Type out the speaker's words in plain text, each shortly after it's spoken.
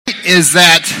is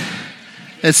that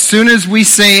as soon as we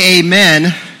say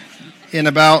amen in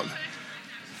about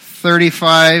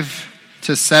 35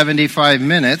 to 75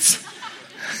 minutes,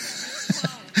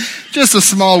 just a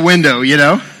small window, you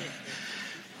know.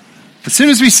 As soon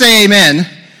as we say amen,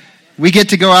 we get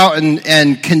to go out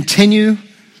and continue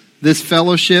this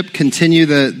fellowship, continue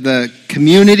the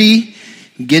community,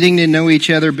 getting to know each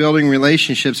other, building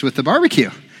relationships with the barbecue.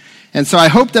 And so I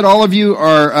hope that all of you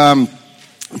are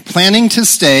planning to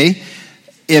stay.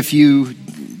 If you're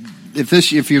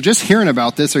just hearing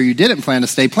about this or you didn't plan to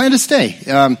stay, plan to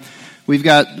stay. We've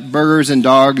got burgers and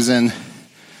dogs and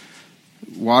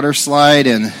water slide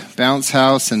and bounce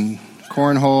house and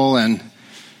cornhole and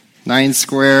 9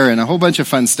 square and a whole bunch of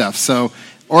fun stuff. So,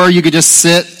 or you could just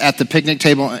sit at the picnic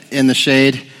table in the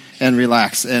shade and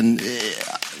relax. And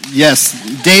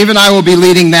yes, Dave and I will be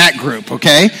leading that group,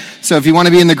 okay? So if you want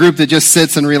to be in the group that just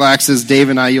sits and relaxes, Dave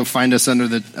and I, you'll find us under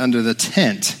the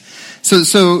tent. So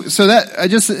that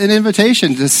just an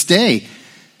invitation to stay,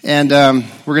 and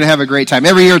we're going to have a great time.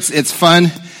 Every year it's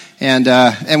fun,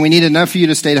 and we need enough of you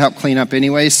to stay to help clean up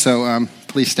anyway. So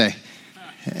please stay,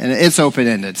 and it's open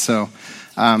ended. So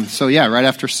yeah, right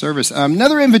after service.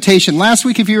 Another invitation. Last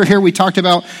week, if you were here, we talked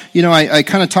about, I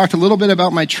kind of talked a little bit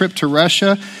about my trip to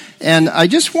Russia, and I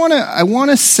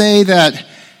want to say that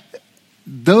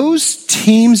those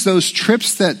teams, those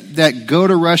trips that go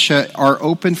to Russia are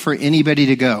open for anybody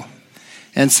to go.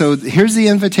 And so here's the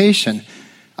invitation.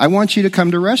 I want you to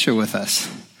come to Russia with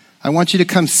us. I want you to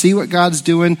come see what God's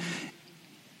doing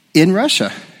in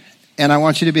Russia. And I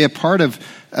want you to be a part of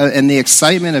and the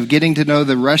excitement of getting to know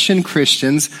the Russian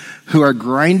Christians who are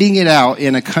grinding it out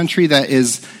in a country that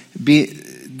is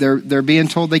they're being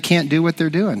told they can't do what they're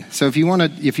doing. So if you want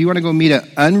to go meet an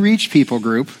unreached people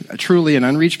group, truly an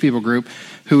unreached people group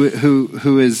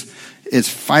who is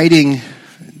fighting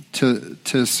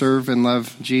to serve and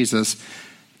love Jesus,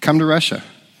 come to Russia.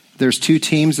 There's 2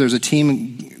 teams. There's a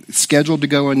team scheduled to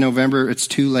go in November. It's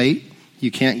too late. You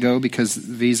can't go because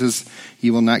visas,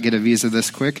 you will not get a visa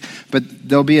this quick. But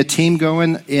there'll be a team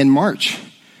going in March.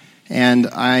 And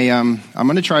I'm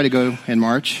going to try to go in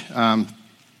March.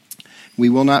 We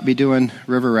will not be doing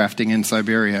river rafting in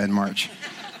Siberia in March.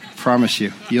 Promise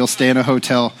you. You'll stay in a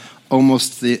hotel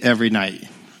almost every night,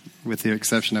 with the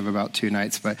exception of about 2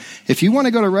 nights. But if you want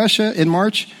to go to Russia in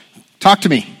March, talk to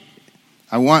me.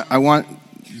 I want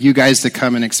you guys to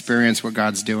come and experience what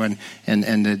God's doing and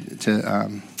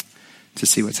to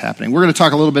see what's happening. We're going to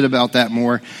talk a little bit about that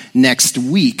more next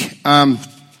week.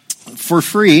 For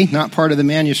free, not part of the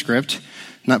manuscript,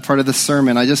 not part of the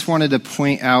sermon, I just wanted to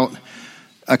point out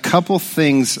a couple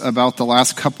things about the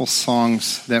last couple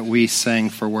songs that we sang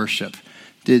for worship.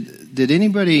 Did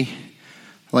anybody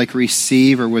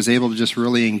receive or was able to just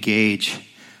really engage?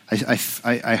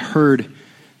 I heard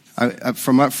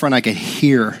from up front, I could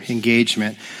hear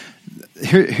engagement.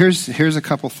 Here's a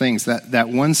couple things. That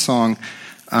one song,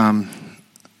 not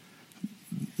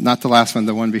the last one,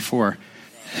 the one before.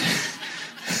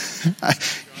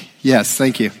 Yes,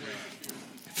 thank you.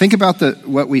 Think about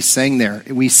what we sang there.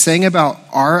 We sang about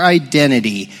our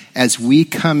identity as we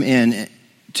come in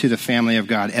to the family of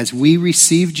God, as we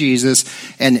receive Jesus,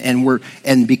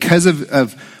 and because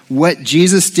of what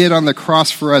Jesus did on the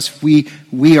cross for us, we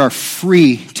are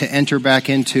free to enter back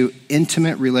into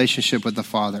intimate relationship with the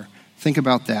Father. Think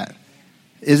about that.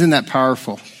 Isn't that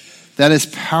powerful? That is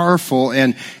powerful,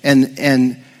 and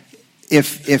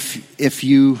if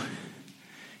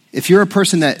you're a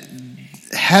person that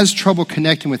has trouble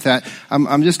connecting with that,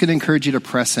 I'm just going to encourage you to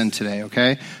press in today,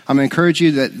 okay? I'm going to encourage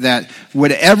you that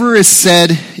whatever is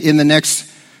said in the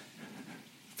next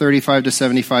 35 to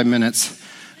 75 minutes,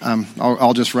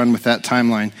 I'll just run with that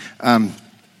timeline.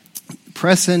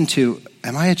 Press into,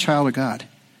 am I a child of God?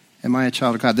 Am I a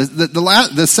child of God?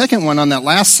 The second one on that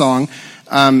last song,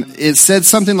 it said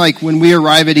something like, when we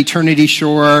arrive at eternity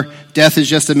shore, death is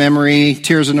just a memory,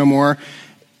 tears are no more.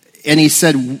 And he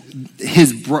said,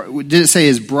 did it say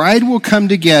his bride will come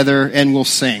together and will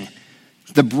sing?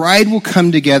 The bride will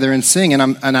come together and sing,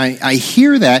 and I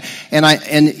hear that, and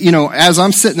as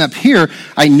I'm sitting up here,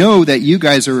 I know that you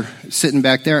guys are sitting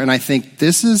back there, and I think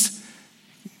this is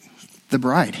the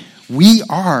bride. We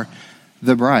are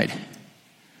the bride.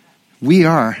 We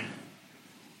are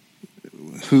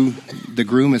who the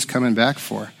groom is coming back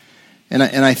for, and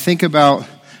I think about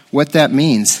what that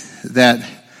means. That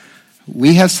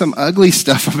we have some ugly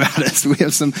stuff about us. We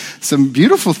have some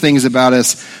beautiful things about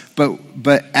us.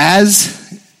 But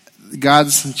as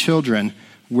God's children,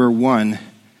 we're one.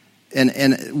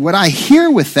 And what I hear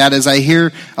with that is I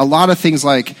hear a lot of things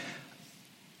like,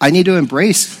 I need to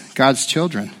embrace God's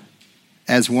children.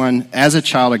 as a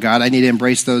child of God, I need to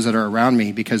embrace those that are around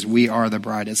me because we are the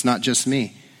bride. It's not just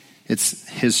me. It's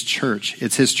his church.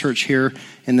 It's his church here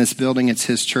in this building. It's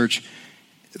his church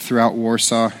throughout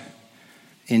Warsaw,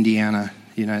 Indiana,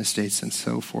 the United States, and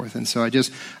so forth. And so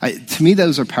to me,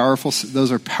 those are powerful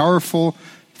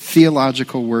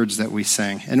theological words that we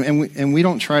sing. And we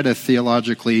don't try to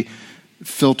theologically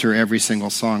filter every single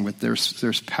song, but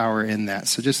there's power in that.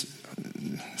 So just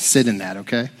sit in that,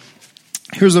 okay?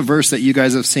 Here's a verse that you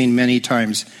guys have seen many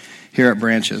times here at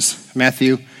Branches.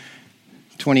 Matthew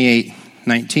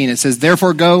 28:19. It says,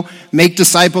 "Therefore go, make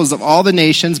disciples of all the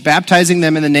nations, baptizing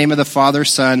them in the name of the Father,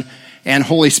 Son, and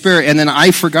Holy Spirit." And then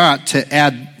I forgot to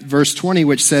add verse 20,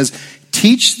 which says,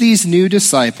 "Teach these new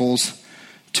disciples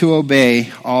to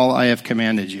obey all I have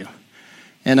commanded you."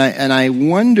 And I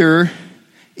wonder,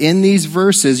 in these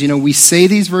verses, we say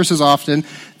these verses often,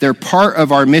 they're part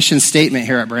of our mission statement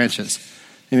here at Branches.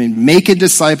 I mean, making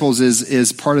disciples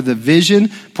is part of the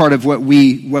vision, part of what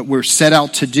we're set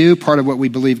out to do, part of what we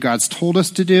believe God's told us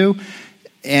to do.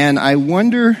 And I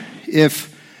wonder if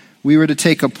we were to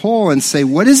take a poll and say,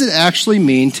 what does it actually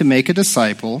mean to make a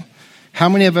disciple? How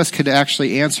many of us could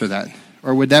actually answer that?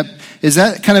 Or is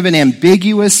that kind of an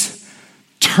ambiguous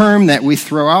term that we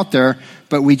throw out there,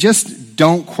 but we just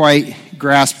don't quite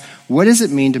grasp, what does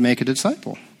it mean to make a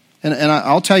disciple? And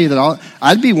I'll tell you that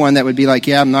I'd be one that would be like,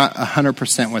 yeah, I'm not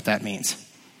 100% what that means.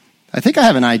 I think I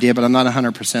have an idea, but I'm not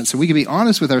 100%. So we can be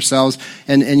honest with ourselves,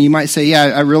 and you might say, yeah,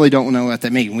 I really don't know what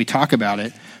that means. We talk about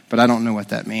it, but I don't know what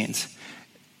that means.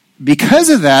 Because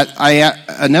of that,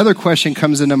 another question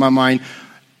comes into my mind.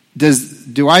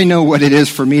 Do I know what it is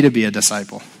for me to be a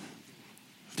disciple?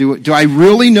 Do I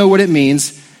really know what it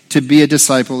means to be a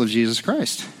disciple of Jesus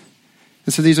Christ?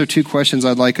 And so these are two questions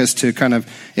I'd like us to kind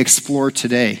of explore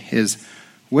today is,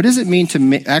 what does it mean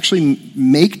to actually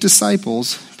make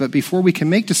disciples? But before we can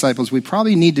make disciples, we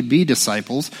probably need to be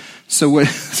disciples. So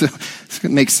it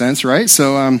makes sense, right?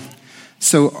 So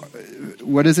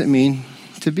what does it mean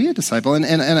to be a disciple?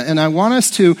 And I want us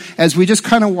to, as we just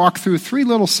kind of walk through three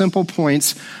little simple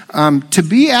points, to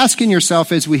be asking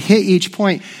yourself as we hit each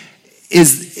point,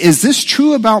 is this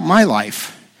true about my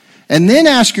life? And then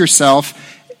ask yourself,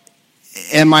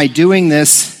 am I doing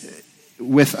this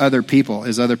with other people?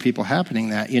 Is other people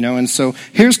happening that? And so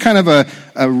here's kind of a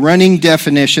running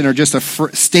definition or just a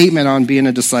statement on being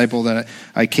a disciple that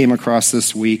I came across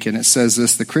this week. And it says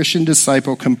this: the Christian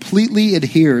disciple completely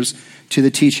adheres to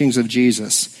the teachings of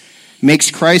Jesus,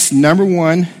 makes Christ number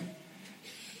one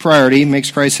priority, makes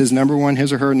Christ his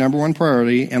or her number one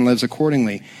priority, and lives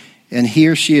accordingly. And he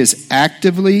or she is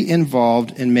actively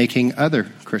involved in making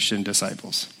other Christian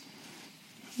disciples.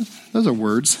 Those are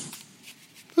words.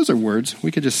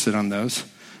 We could just sit on those.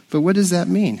 But what does that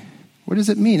mean? What does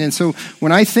it mean? And so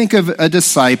when I think of a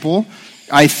disciple,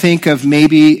 I think of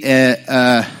maybe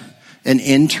an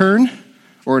intern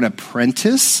or an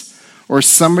apprentice or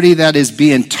somebody that is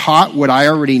being taught what I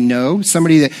already know,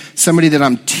 somebody that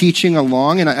I'm teaching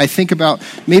along. And I think about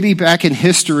maybe back in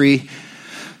history,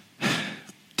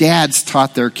 dads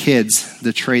taught their kids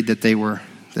the trade that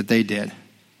they did.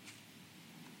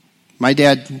 My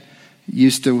dad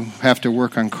used to have to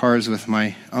work on cars with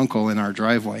my uncle in our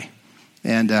driveway.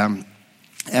 And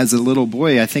as a little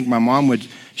boy, I think my mom would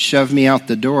shove me out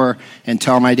the door and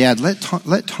tell my dad,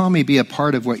 let Tommy be a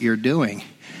part of what you're doing.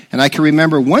 And I can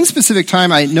remember one specific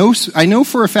time, I know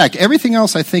for a fact, everything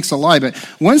else I think's a lie, but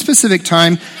one specific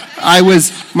time,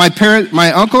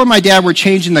 my uncle and my dad were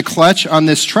changing the clutch on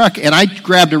this truck, and I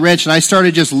grabbed a wrench and I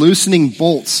started just loosening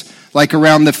bolts, like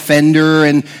around the fender,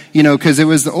 and because it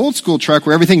was the old school truck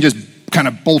where everything just kind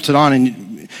of bolted on,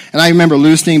 and I remember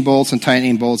loosening bolts and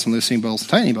tightening bolts and loosening bolts and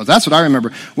tightening bolts. That's what I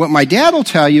remember. What my dad will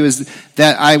tell you is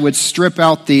that I would strip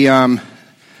out the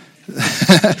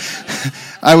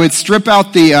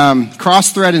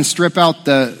cross thread and strip out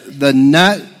the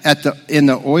nut in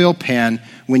the oil pan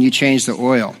when you change the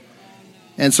oil.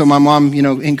 And so my mom,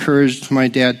 encouraged my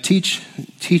dad, teach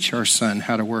our son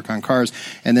how to work on cars.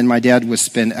 And then my dad would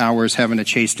spend hours having to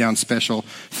chase down special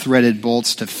threaded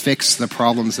bolts to fix the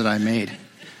problems that I made.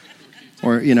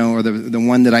 Or the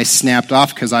one that I snapped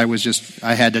off because I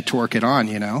had to torque it on,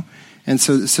 And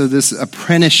so this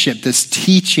apprenticeship, this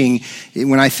teaching,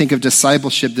 when I think of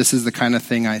discipleship, this is the kind of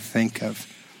thing I think of.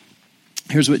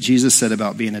 Here's what Jesus said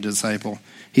about being a disciple.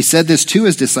 He said this to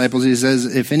his disciples. He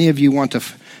says, if any of you want to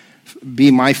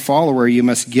be my follower, you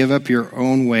must give up your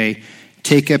own way,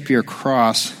 take up your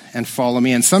cross, and follow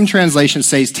me. And some translations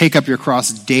say, take up your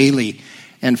cross daily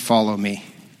and follow me.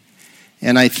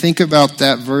 And I think about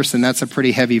that verse, and that's a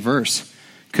pretty heavy verse.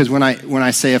 Because when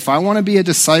I say, if I want to be a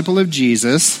disciple of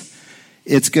Jesus,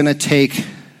 it's going to take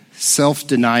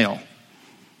self-denial.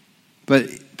 But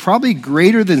probably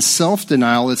greater than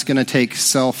self-denial, it's going to take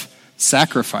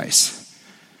self-sacrifice.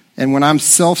 And when I'm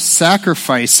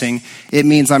self-sacrificing, it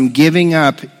means I'm giving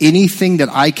up anything that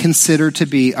I consider to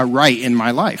be a right in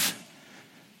my life.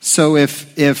 So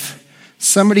if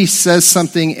somebody says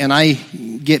something and I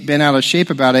get bent out of shape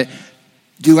about it,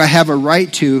 do I have a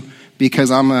right to,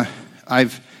 because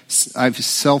I've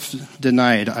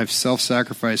self-denied, I've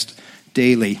self-sacrificed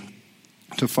daily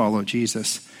to follow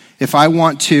Jesus. If I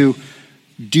want to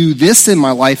do this in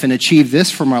my life and achieve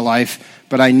this for my life,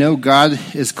 but I know God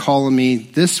is calling me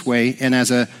this way, and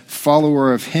as a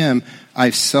follower of him,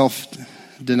 I've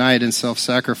self-denied and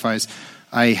self-sacrificed.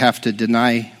 I have to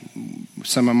deny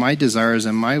some of my desires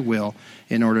and my will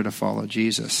in order to follow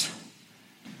Jesus.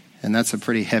 And that's a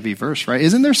pretty heavy verse, right?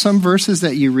 Isn't there some verses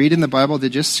that you read in the Bible that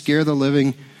just scare the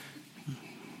living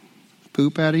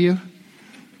poop out of you?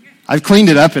 I've cleaned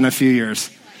it up in a few years.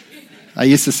 I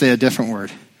used to say a different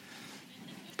word.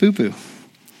 Poo-poo.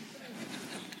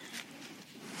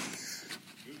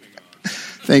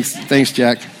 Thanks,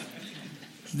 Jack.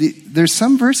 There's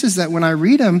some verses that when I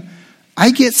read them,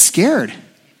 I get scared.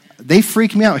 They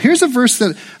freak me out. Here's a verse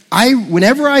that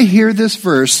whenever I hear this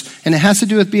verse, and it has to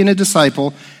do with being a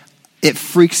disciple, it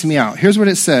freaks me out. Here's what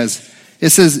it says. It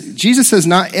says, Jesus says,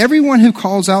 "Not everyone who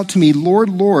calls out to me, 'Lord,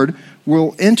 Lord,'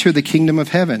 will enter the kingdom of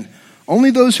heaven.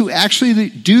 Only those who actually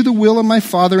do the will of my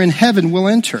Father in heaven will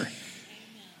enter.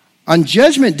 On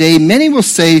judgment day, many will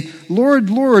say, 'Lord,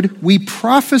 Lord, we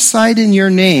prophesied in your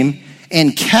name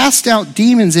and cast out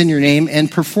demons in your name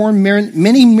and performed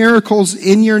many miracles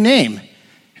in your name.'"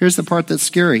 Here's the part that's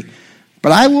scary.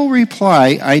 "But I will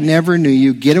reply, 'I never knew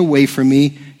you. Get away from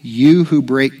me, you who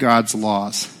break God's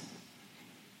laws.'"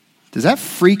 Does that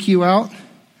freak you out?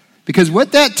 Because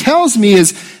what that tells me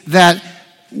is that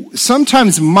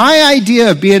sometimes my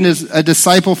idea of being a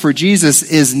disciple for Jesus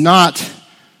is not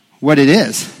what it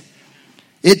is.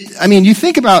 You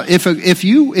think about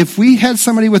if we had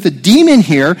somebody with a demon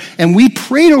here and we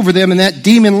prayed over them and that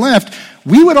demon left,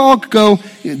 we would all go,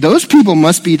 those people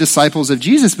must be disciples of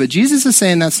Jesus. But Jesus is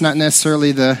saying that's not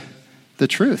necessarily the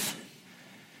truth.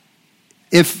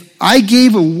 If I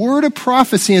gave a word of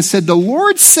prophecy and said, "The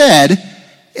Lord said,"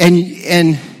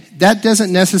 and that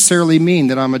doesn't necessarily mean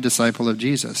that I'm a disciple of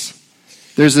Jesus.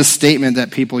 There's this statement that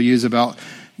people use about,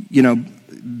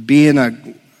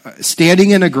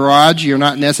 standing in a garage, you're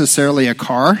not necessarily a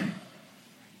car.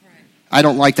 I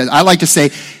don't like that. I like to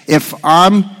say, if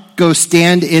I'm go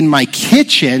stand in my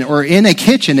kitchen or in a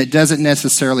kitchen, it doesn't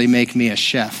necessarily make me a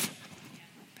chef.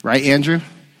 Right, Andrew?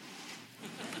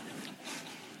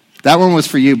 That one was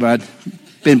for you, bud.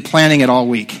 Been planning it all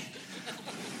week.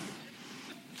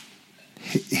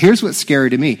 Here's what's scary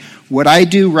to me. What I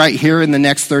do right here in the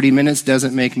next 30 minutes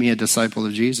doesn't make me a disciple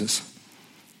of Jesus.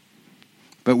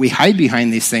 But we hide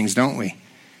behind these things, don't we?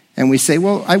 And we say,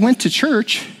 well, I went to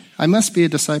church. I must be a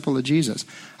disciple of Jesus.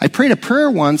 I prayed a prayer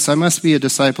once. I must be a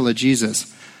disciple of Jesus.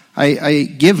 I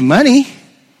give money.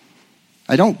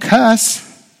 I don't cuss.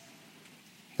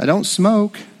 I don't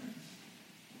smoke.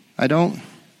 I don't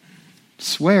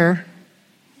swear.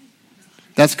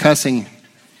 That's cussing.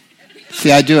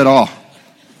 See, I do it all.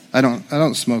 I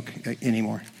don't smoke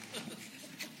anymore.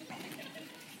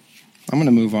 I'm going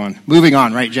to move on. Moving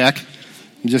on, right, Jack?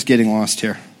 I'm just getting lost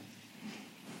here.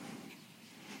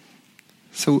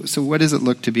 So what does it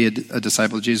look to be a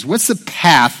disciple of Jesus? What's the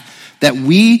path that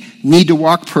we need to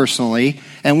walk personally?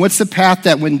 And what's the path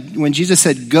that when Jesus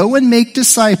said, "Go and make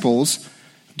disciples,"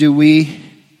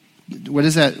 what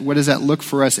does that look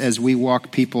for us as we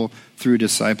walk people through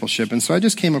discipleship? And so I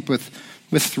just came up with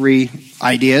 3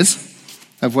 ideas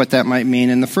of what that might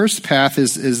mean. And the first path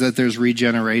is that there's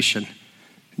regeneration.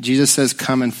 Jesus says,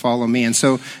 "Come and follow me." And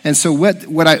so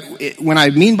when I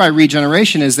mean by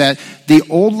regeneration is that the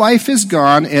old life is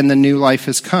gone and the new life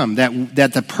has come.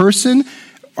 That the person,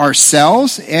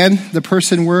 ourselves, and the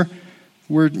person we're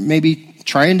maybe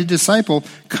trying to disciple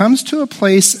comes to a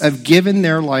place of giving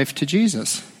their life to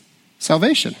Jesus.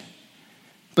 Salvation.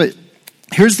 But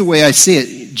here's the way I see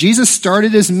it. Jesus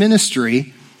started his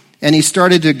ministry and he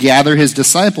started to gather his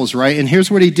disciples, right? And here's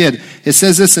what he did. It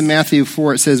says this in Matthew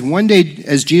 4. It says, "One day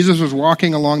as Jesus was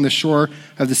walking along the shore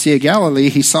of the Sea of Galilee,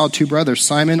 he saw 2 brothers,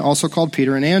 Simon, also called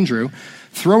Peter, and Andrew,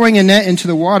 throwing a net into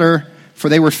the water, for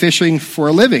they were fishing for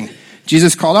a living.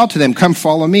 Jesus called out to them, 'Come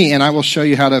follow me, and I will show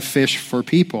you how to fish for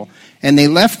people.' And they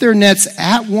left their nets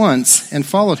at once and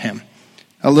followed him.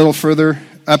 A little further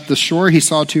up the shore, he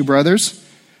saw 2 brothers,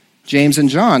 James and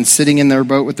John, sitting in their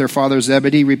boat with their father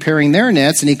Zebedee, repairing their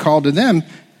nets, and he called to them,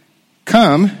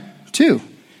 'Come too.'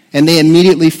 And they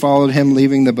immediately followed him,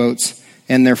 leaving the boats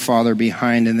and their father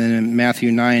behind." And then in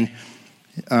Matthew 9,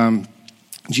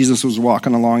 Jesus was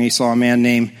walking along. He saw a man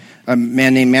named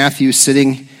Matthew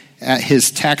sitting at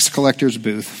his tax collector's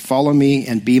booth. "Follow me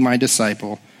and be my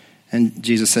disciple." And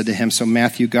Jesus said to him, so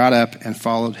Matthew got up and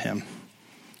followed him.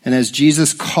 And as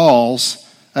Jesus calls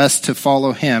us to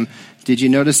follow him, did you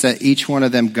notice that each one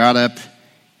of them got up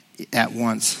at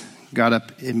once, got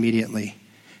up immediately?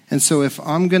 And so if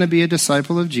I'm going to be a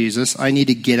disciple of Jesus, I need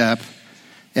to get up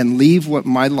and leave what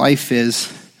my life is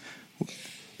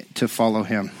to follow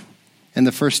him. And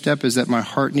the first step is that my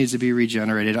heart needs to be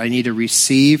regenerated. I need to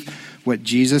receive what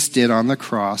Jesus did on the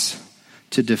cross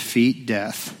to defeat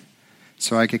death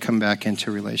so I could come back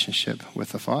into relationship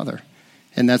with the Father.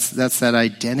 And that's that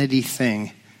identity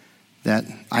thing that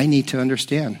I need to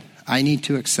understand. I need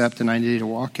to accept and I need to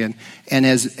walk in. And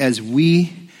as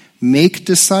we make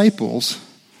disciples,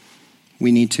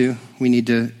 we need to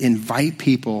invite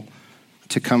people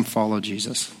to come follow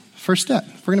Jesus. First step.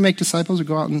 If we're going to make disciples, we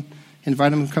go out and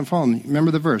invite them to come follow him. Remember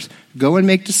the verse. Go and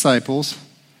make disciples,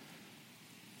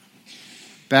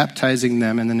 baptizing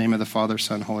them in the name of the Father,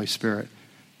 Son, Holy Spirit.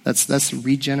 That's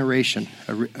regeneration,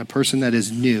 a person that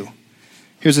is new.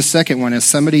 Here's a second one. As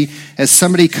somebody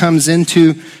comes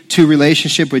into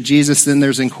relationship with Jesus, then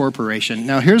there's incorporation.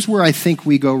 Now, here's where I think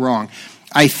we go wrong.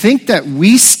 I think that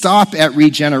we stop at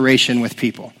regeneration with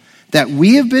people. That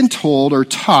we have been told or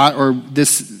taught, or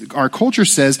our culture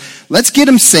says, let's get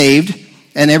them saved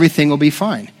and everything will be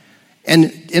fine. And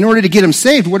in order to get them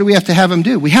saved, what do we have to have them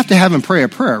do? We have to have them pray a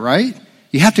prayer, right?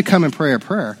 You have to come and pray a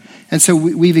prayer. And so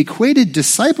we've equated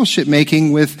discipleship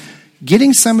making with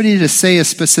getting somebody to say a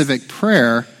specific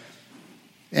prayer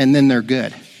and then they're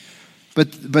good.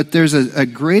 But there's a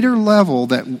greater level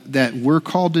that we're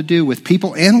called to do with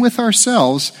people and with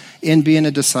ourselves in being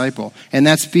a disciple. And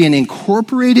that's being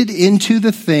incorporated into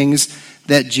the things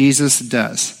that Jesus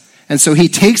does. And so he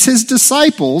takes his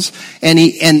disciples and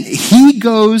he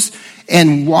goes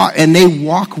and they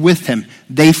walk with him.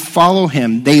 They follow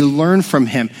him. They learn from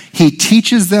him. He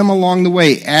teaches them along the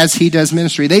way as he does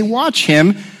ministry. They watch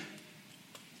him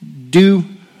do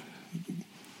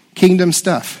kingdom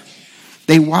stuff.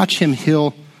 They watch him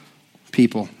heal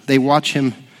people. They watch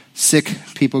him sick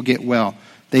people get well.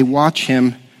 They watch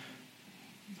him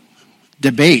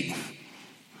debate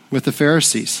with the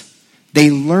Pharisees.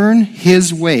 They learn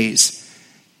his ways.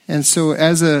 And so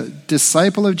as a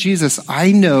disciple of Jesus,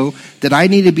 I know that I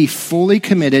need to be fully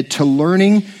committed to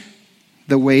learning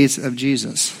the ways of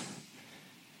Jesus.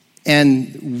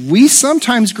 And we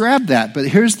sometimes grab that, but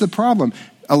here's the problem.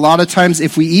 A lot of times,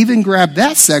 if we even grab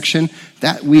that section,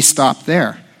 that we stop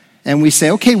there. And we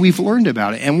say, okay, we've learned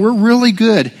about it. And we're really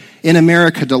good in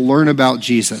America to learn about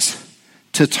Jesus,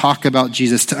 to talk about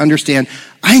Jesus, to understand,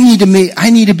 I need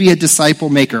to be a disciple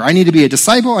maker. I need to be a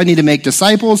disciple. I need to make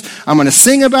disciples. I'm going to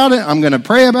sing about it. I'm going to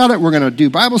pray about it. We're going to do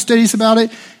Bible studies about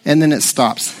it. And then it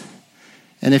stops.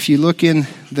 And if you look in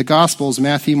the Gospels,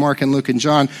 Matthew, Mark, and Luke, and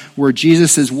John, where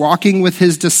Jesus is walking with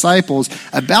his disciples,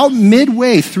 about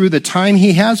midway through the time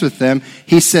he has with them,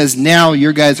 he says, now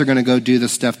your guys are going to go do the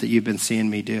stuff that you've been seeing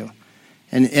me do.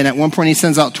 And at one point he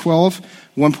sends out 12.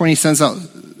 One point he sends out,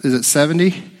 is it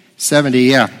 70? 70,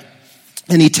 yeah.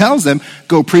 And he tells them,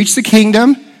 go preach the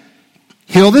kingdom,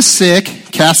 heal the sick,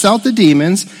 cast out the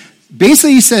demons.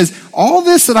 Basically he says, all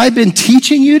this that I've been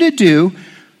teaching you to do,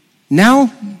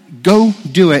 now go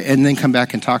do it and then come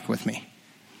back and talk with me.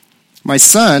 My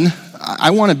son, I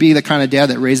want to be the kind of dad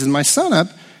that raises my son up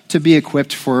to be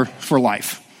equipped for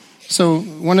life. So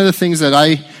one of the things that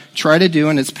I try to do,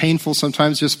 and it's painful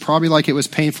sometimes, just probably like it was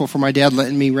painful for my dad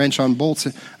letting me wrench on bolts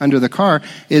under the car,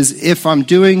 is if I'm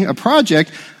doing a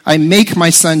project, I make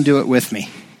my son do it with me.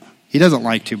 He doesn't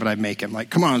like to, but I make him. Like,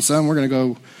 come on, son, we're going to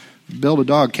go build a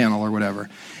dog kennel or whatever.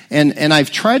 And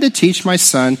I've tried to teach my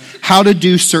son how to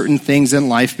do certain things in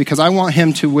life because I want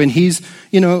him to, when he's,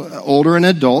 older and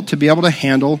adult, to be able to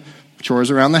handle chores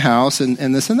around the house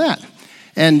and this and that.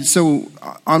 And so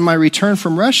on my return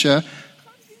from Russia,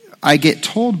 I get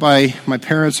told by my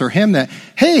parents or him that,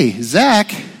 hey,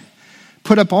 Zach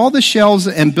put up all the shelves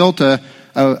and built a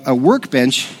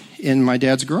workbench in my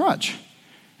dad's garage.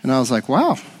 And I was like,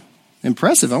 wow.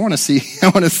 Impressive. I want to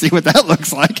see what that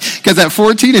looks like. Because at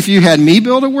 14, if you had me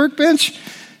build a workbench,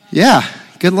 yeah,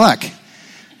 good luck.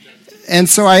 And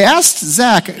so I asked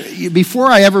Zach, before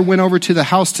I ever went over to the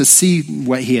house to see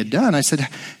what he had done, I said,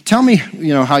 tell me,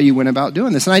 how you went about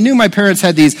doing this. And I knew my parents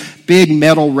had these big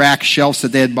metal rack shelves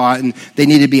that they had bought, and they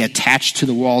needed to be attached to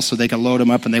the wall so they could load them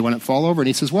up and they wouldn't fall over. And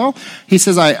he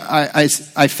says,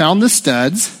 I found the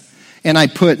studs, and I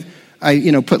put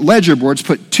put ledger boards,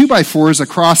 put 2x4s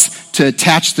across to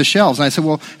attach the shelves. And I said,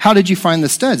 well, how did you find the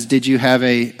studs? Did you have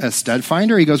a stud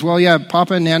finder? He goes, well, yeah,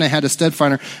 Papa and Nana had a stud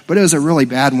finder, but it was a really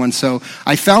bad one. So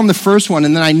I found the first one,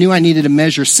 and then I knew I needed to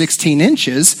measure 16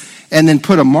 inches and then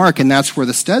put a mark, and that's where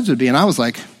the studs would be. And I was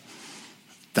like,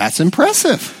 that's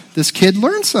impressive. This kid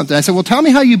learned something. I said, well, tell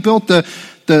me how you built the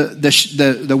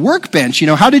workbench.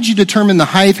 How did you determine the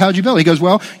height? How did you build it? He goes,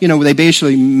 well, they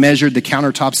basically measured the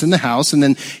countertops in the house. And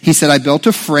then he said, I built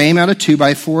a frame out of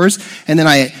 2x4s. And then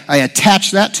I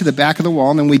attached that to the back of the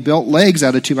wall. And then we built legs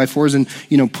out of 2x4s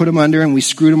and, put them under, and we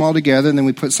screwed them all together. And then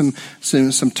we put some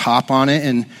top on it.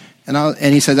 And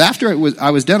he said, after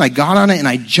I was done, I got on it and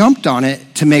I jumped on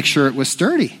it to make sure it was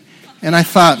sturdy. And I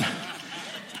thought,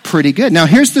 pretty good. Now,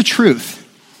 here's the truth.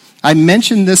 I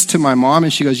mentioned this to my mom,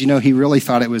 and she goes, he really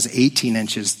thought it was 18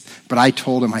 inches, but I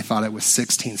told him I thought it was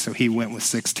 16, so he went with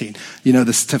 16,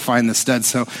 to find the studs.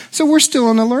 So we're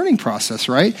still in the learning process,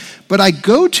 right? But I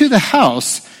go to the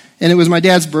house, and it was my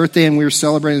dad's birthday, and we were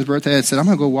celebrating his birthday. I said, I'm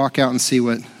going to go walk out and see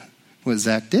what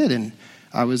Zach did, and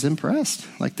I was impressed.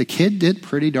 Like, the kid did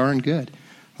pretty darn good.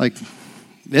 Like,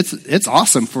 it's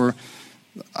awesome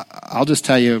I'll just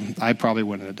tell you, I probably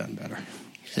wouldn't have done better.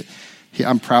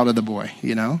 I'm proud of the boy,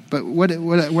 But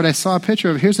what I saw a picture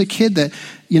of, here's a kid that,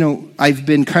 I've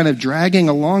been kind of dragging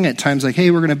along at times, like,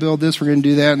 hey, we're going to build this, we're going to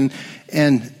do that,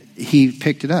 and he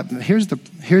picked it up.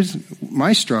 Here's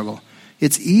my struggle.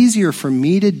 It's easier for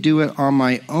me to do it on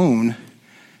my own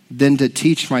than to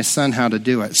teach my son how to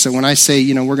do it. So when I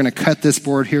say, we're going to cut this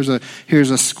board, here's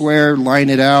a square, line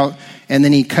it out, and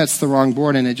then he cuts the wrong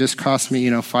board, and it just cost me,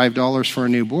 $5 for a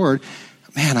new board.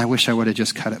 Man, I wish I would have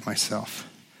just cut it myself.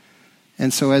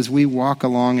 And so as we walk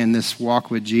along in this walk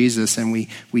with Jesus and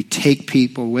we take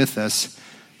people with us,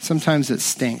 sometimes it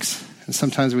stinks. And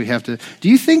sometimes we have to. Do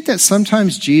you think that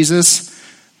sometimes Jesus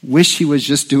wished he was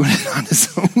just doing it on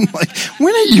his own? Like,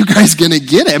 when are you guys going to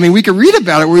get it? I mean, we can read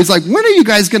about it where he's like, when are you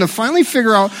guys going to finally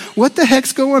figure out what the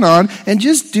heck's going on and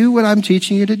just do what I'm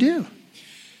teaching you to do?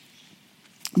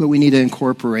 But we need to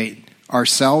incorporate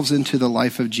ourselves into the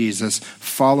life of Jesus,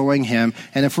 following him.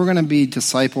 And if we're going to be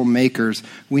disciple makers,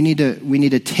 we need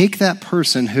to take that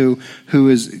person who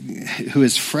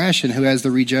is fresh and who has the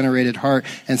regenerated heart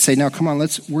and say, now come on,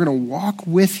 we're going to walk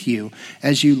with you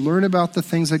as you learn about the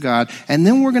things of God, and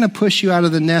then we're going to push you out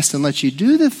of the nest and let you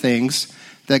do the things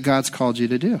that God's called you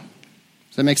to do.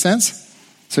 Does that make sense?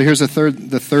 So here's the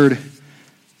third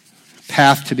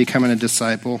path to becoming a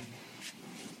disciple.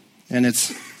 And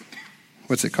it's,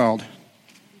 what's it called?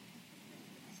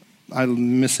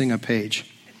 I'm missing a page.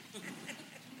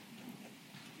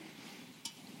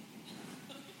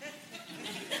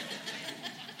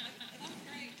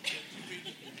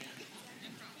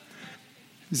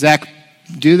 Zach,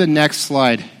 do the next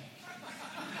slide.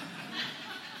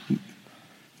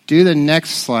 Do the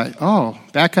next slide. Oh,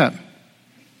 back up.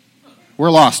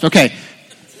 We're lost. Okay.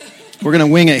 We're going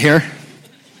to wing it here.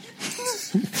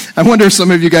 I wonder if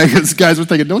some of you guys were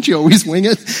thinking, don't you always wing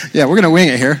it? Yeah, we're going to wing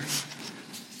it here.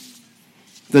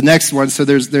 The next one, so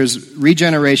there's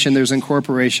regeneration, there's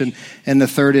incorporation, and the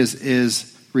third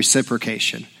is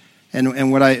reciprocation.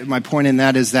 And my point in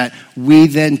that is that we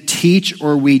then teach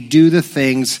or we do the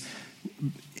things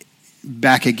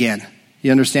back again.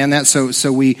 You understand that?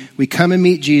 So we come and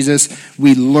meet Jesus,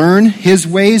 we learn his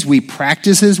ways, we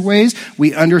practice his ways,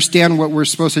 we understand what we're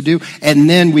supposed to do, and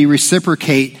then we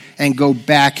reciprocate and go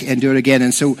back and do it again.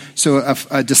 And so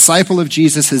a disciple of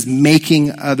Jesus is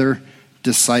making other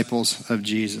disciples of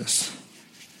Jesus.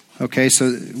 Okay,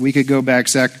 so we could go back.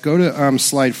 Zach, go to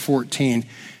slide 14.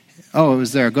 Oh, it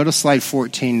was there. Go to slide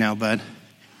 14 now, bud.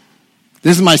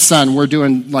 This is my son. We're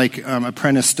doing like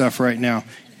apprentice stuff right now.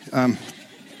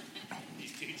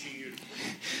 He's teaching you.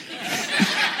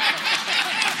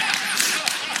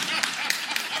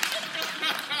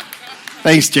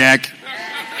 Thanks, Jack.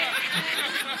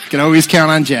 Can always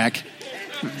count on Jack.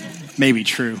 Maybe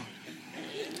true.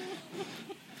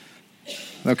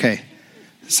 Okay,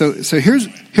 so here's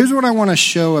what I want to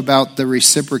show about the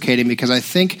reciprocating, because I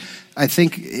think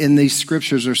in these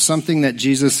scriptures there's something that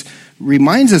Jesus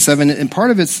reminds us of, and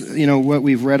part of it's what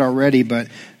we've read already. But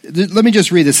let me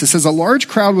just read this. It says, a large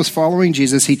crowd was following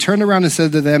Jesus. He turned around and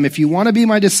said to them, if you want to be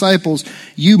my disciples,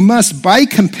 you must, by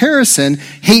comparison,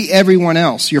 hate everyone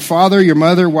else. Your father, your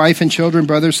mother, wife and children,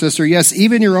 brother, sister, yes,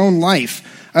 even your own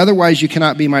life. Otherwise you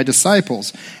cannot be my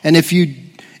disciples. And if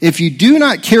you do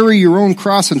not carry your own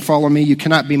cross and follow me, you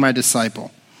cannot be my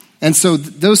disciple. And so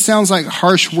those sounds like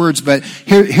harsh words, but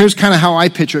here's kind of how I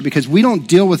picture it, because we don't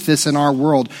deal with this in our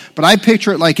world. But I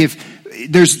picture it like if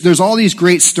there's all these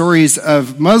great stories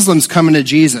of Muslims coming to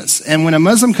Jesus. And when a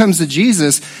Muslim comes to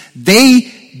Jesus,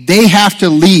 they they have to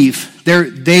leave.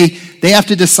 They have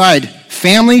to decide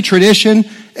family, tradition,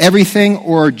 everything,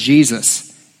 or Jesus.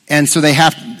 And so they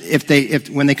have,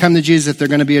 when they come to Jesus, if they're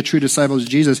going to be a true disciple of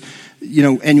Jesus,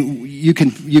 and you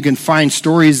can find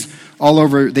stories all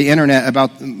over the internet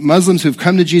about Muslims who've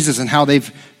come to Jesus and how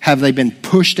they've been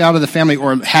pushed out of the family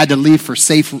or had to leave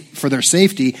for their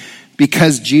safety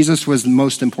because Jesus was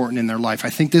most important in their life.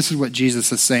 I think this is what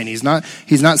Jesus is saying. He's not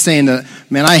saying that,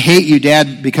 man, I hate you,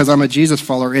 Dad, because I'm a Jesus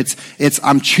follower. It's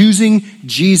I'm choosing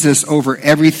Jesus over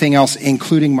everything else,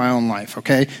 including my own life,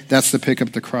 okay? That's the pick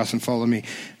up the cross and follow me.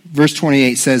 Verse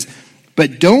 28 says,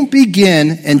 but don't begin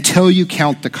until you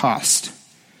count the cost.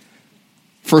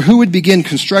 For who would begin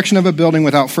construction of a building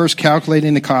without first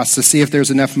calculating the cost to see if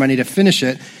there's enough money to finish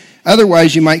it?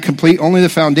 Otherwise, you might complete only the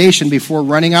foundation before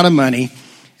running out of money,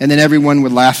 and then everyone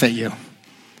would laugh at you.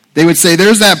 They would say,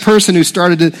 there's that person who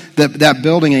started that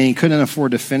building and he couldn't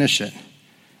afford to finish it.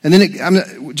 And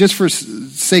then, just for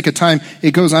sake of time,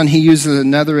 it goes on, he uses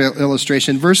another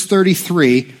illustration. Verse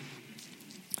 33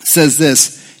 says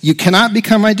this, you cannot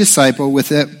become my disciple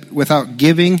without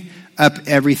giving up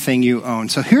everything you own.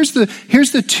 So here's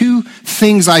the two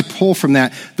things I pull from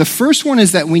that. The first one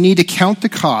is that we need to count the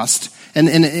cost, and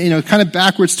kind of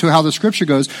backwards to how the scripture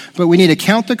goes, but we need to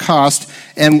count the cost,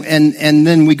 and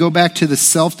then we go back to the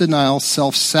self-denial,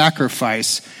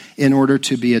 self-sacrifice in order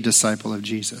to be a disciple of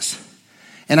Jesus.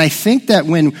 And I think that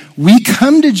when we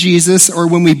come to Jesus, or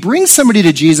when we bring somebody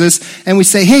to Jesus and we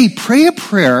say, hey, pray a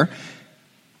prayer,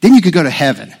 then you could go to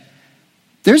heaven.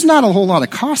 There's not a whole lot of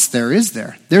cost there, is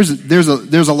there? There's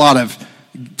a lot of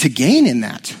to gain in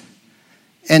that.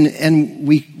 And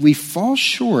we fall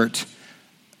short.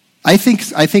 I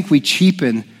think we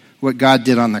cheapen what God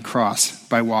did on the cross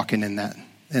by walking in that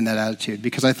attitude,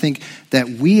 because I think that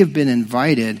we have been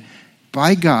invited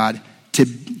by God to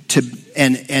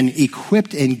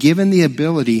equipped and given the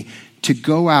ability to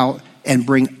go out and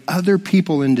bring other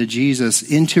people into Jesus,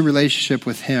 into relationship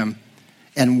with him,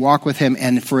 and walk with him,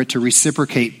 and for it to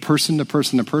reciprocate person to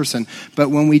person to person. But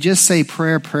when we just say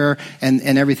prayer,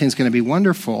 and everything's going to be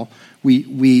wonderful,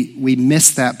 we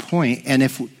miss that point. And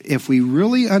if we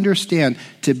really understand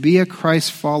to be a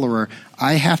Christ follower,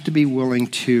 I have to be willing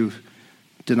to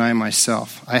deny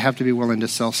myself. I have to be willing to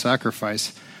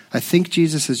self-sacrifice. I think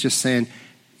Jesus is just saying,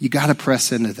 you got to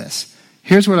press into this.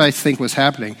 Here's what I think was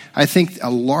happening. I think a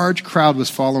large crowd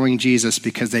was following Jesus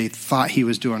because they thought he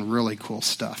was doing really cool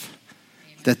stuff.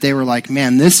 That they were like,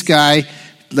 man, this guy,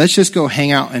 let's just go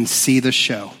hang out and see the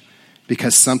show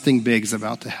because something big's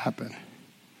about to happen.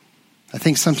 I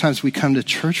think sometimes we come to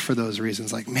church for those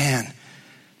reasons. Like, man,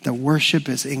 the worship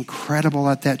is incredible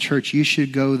at that church. You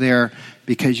should go there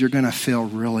because you're going to feel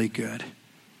really good.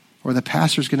 Or the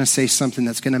pastor's going to say something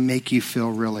that's going to make you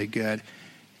feel really good.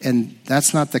 And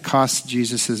that's not the cost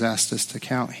Jesus has asked us to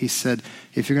count. He said,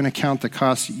 if you're going to count the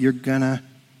cost, you're going to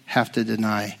have to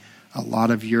deny a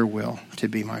lot of your will to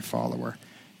be my follower.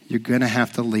 You're going to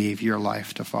have to leave your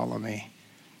life to follow me.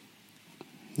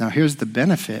 Now, here's the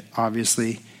benefit,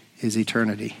 obviously, is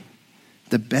eternity.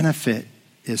 The benefit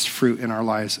is fruit in our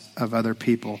lives of other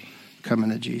people coming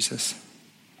to Jesus.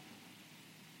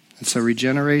 And so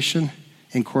regeneration,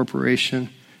 incorporation,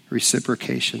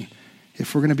 reciprocation.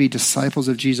 If we're going to be disciples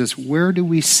of Jesus, where do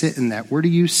we sit in that? Where do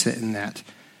you sit in that?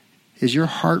 Is your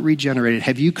heart regenerated?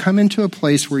 Have you come into a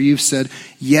place where you've said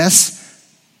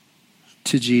yes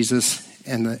to Jesus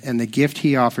and the gift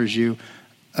he offers you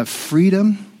of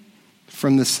freedom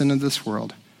from the sin of this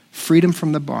world, freedom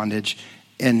from the bondage,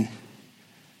 and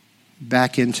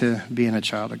back into being a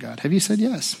child of God? Have you said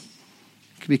yes?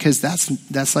 Because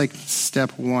that's like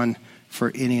step one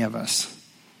for any of us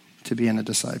to being a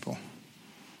disciple.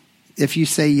 If you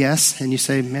say yes and you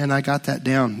say, man, I got that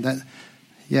down,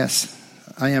 yes,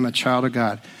 I am a child of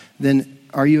God, then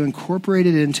are you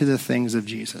incorporated into the things of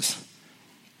Jesus?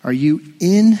 Are you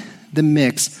in the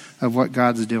mix of what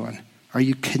God's doing? Are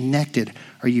you connected?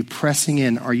 Are you pressing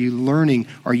in? Are you learning?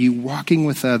 Are you walking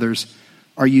with others?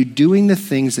 Are you doing the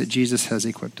things that Jesus has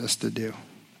equipped us to do?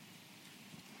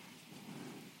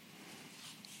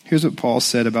 Here's what Paul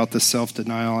said about the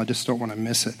self-denial. I just don't want to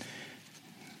miss it.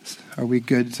 Are we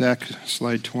good, Zach?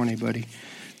 Slide 20, buddy.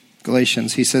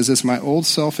 Galatians, he says this, my old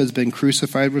self has been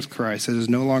crucified with Christ. It is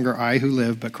no longer I who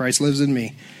live, but Christ lives in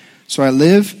me. So I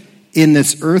live in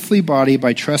this earthly body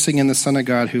by trusting in the Son of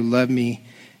God who loved me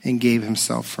and gave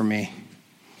himself for me.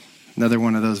 Another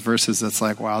one of those verses that's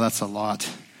like, wow, that's a lot.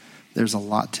 There's a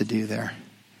lot to do there.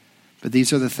 But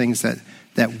these are the things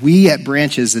that we at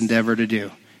Branches endeavor to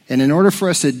do. And in order for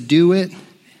us to do it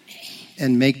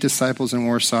and make disciples in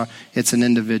Warsaw, it's an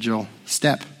individual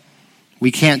step.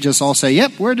 We can't just all say,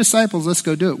 yep, we're disciples, let's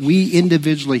go do it. We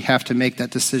individually have to make that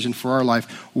decision for our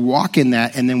life, walk in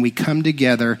that, and then we come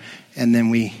together, and then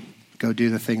we go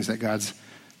do the things that God's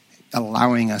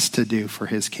allowing us to do for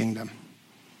his kingdom.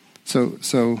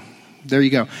 So there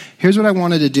you go. Here's what I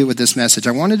wanted to do with this message.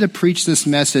 I wanted to preach this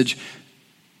message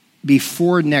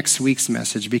before next week's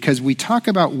message, because we talk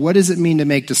about what does it mean to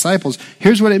make disciples.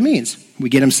 Here's what it means. We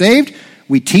get them saved,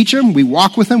 we teach them, we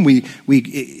walk with them, we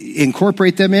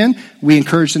incorporate them in, we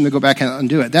encourage them to go back and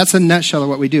do it. That's a nutshell of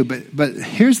what we do. But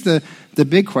here's the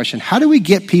big question. How do we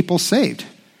get people saved?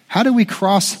 How do we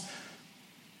cross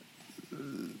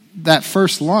that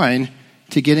first line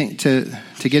to getting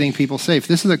people saved?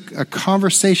 This is a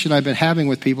conversation I've been having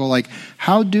with people, like,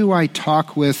 how do I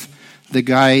talk with the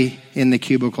guy in the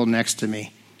cubicle next to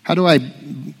me? How do I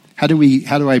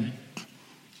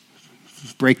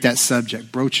break that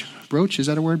subject? Broach, is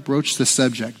that a word? Broach the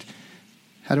subject.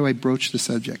 How do I broach the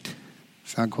subject?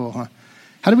 Sound cool, huh?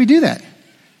 How do we do that?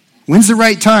 When's the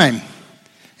right time?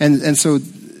 And so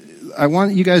I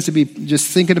want you guys to be just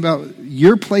thinking about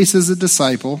your place as a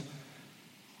disciple.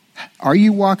 Are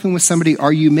you walking with somebody?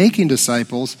 Are you making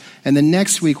disciples? And then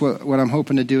next week, what I'm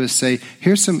hoping to do is say,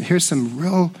 here's some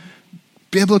real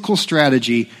biblical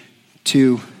strategy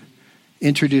to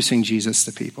introducing Jesus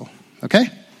to people. Okay?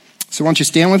 So why don't you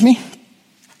stand with me?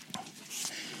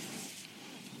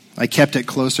 I kept it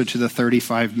closer to the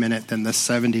 35-minute than the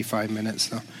 75 minutes,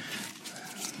 so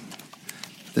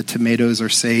the tomatoes are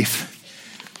safe.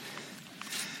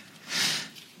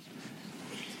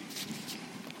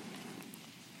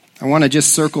 I want to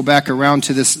just circle back around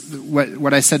to this,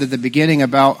 what I said at the beginning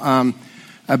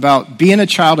about being a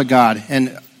child of God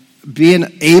and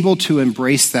being able to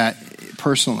embrace that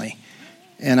personally.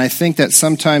 And I think that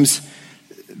sometimes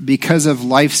because of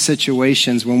life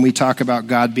situations, when we talk about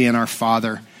God being our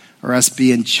Father, or us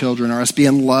being children, or us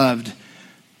being loved,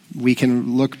 we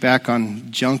can look back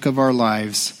on junk of our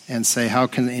lives and say, how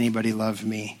can anybody love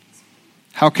me?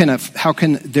 How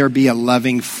can there be a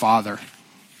loving Father?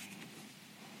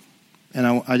 And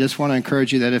I just want to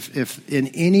encourage you that if in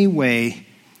any way,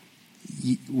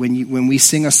 when we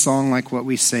sing a song like what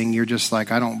we sing, you're just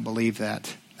like, I don't believe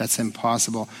that. That's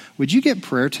impossible. Would you get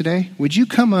prayer today? Would you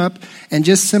come up and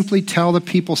just simply tell the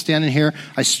people standing here,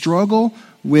 I struggle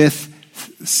with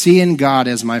seeing God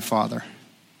as my Father.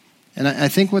 And I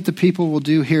think what the people will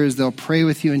do here is they'll pray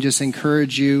with you and just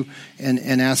encourage you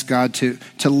and ask God to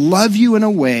love you in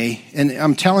a way. And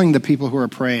I'm telling the people who are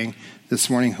praying this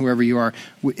morning, whoever you are,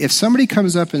 if somebody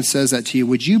comes up and says that to you,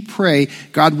 would you pray,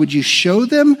 God, would you show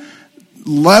them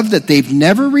love that they've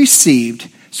never received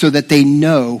so that they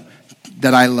know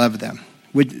that I love them?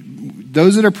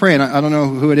 Those that are praying, I don't know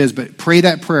who it is, but pray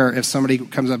that prayer if somebody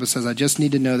comes up and says, I just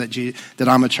need to know that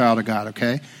I'm a child of God,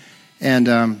 okay? And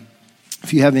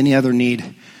if you have any other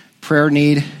prayer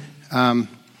need,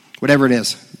 whatever it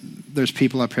is, there's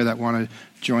people up here that want to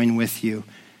join with you.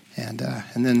 And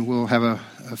then we'll have a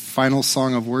final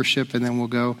song of worship, and then we'll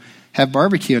go have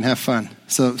barbecue and have fun.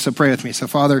 So pray with me. So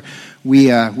Father,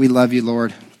 we love you,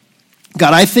 Lord.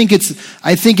 God, I think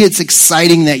it's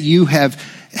exciting that you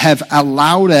have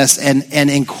allowed us and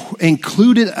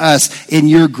included us in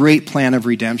your great plan of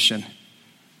redemption.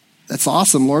 That's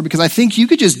awesome, Lord, because I think you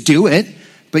could just do it,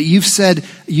 but you've said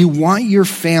you want your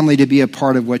family to be a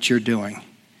part of what you're doing.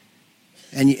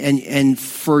 And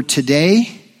for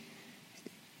today,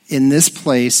 in this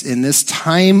place, in this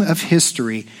time of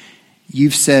history,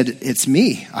 you've said, it's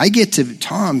me.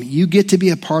 Tom, you get to be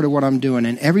a part of what I'm doing,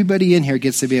 and everybody in here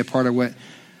gets to be a part of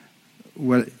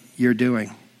what you're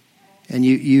doing. And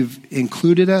you've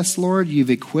included us, Lord. You've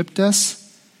equipped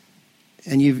us.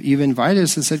 And you've invited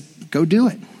us and said, go do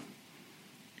it.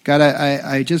 God,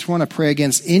 I just want to pray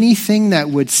against anything that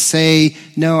would say,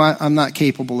 no, I'm not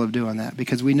capable of doing that.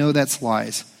 Because we know that's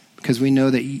lies. Because we know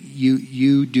that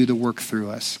you do the work through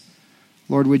us.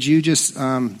 Lord, would you just,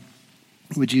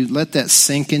 would you let that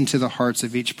sink into the hearts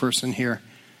of each person here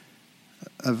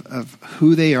of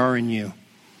who they are in you?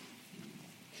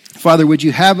 Father, would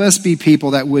you have us be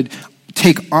people that would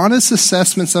take honest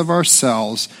assessments of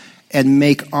ourselves and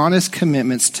make honest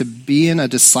commitments to being a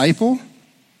disciple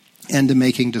and to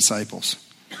making disciples.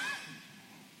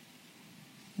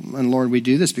 And Lord, we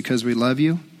do this because we love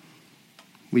you.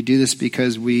 We do this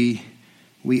because we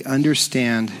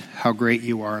understand how great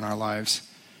you are in our lives,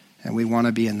 and we want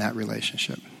to be in that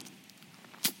relationship.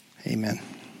 Amen.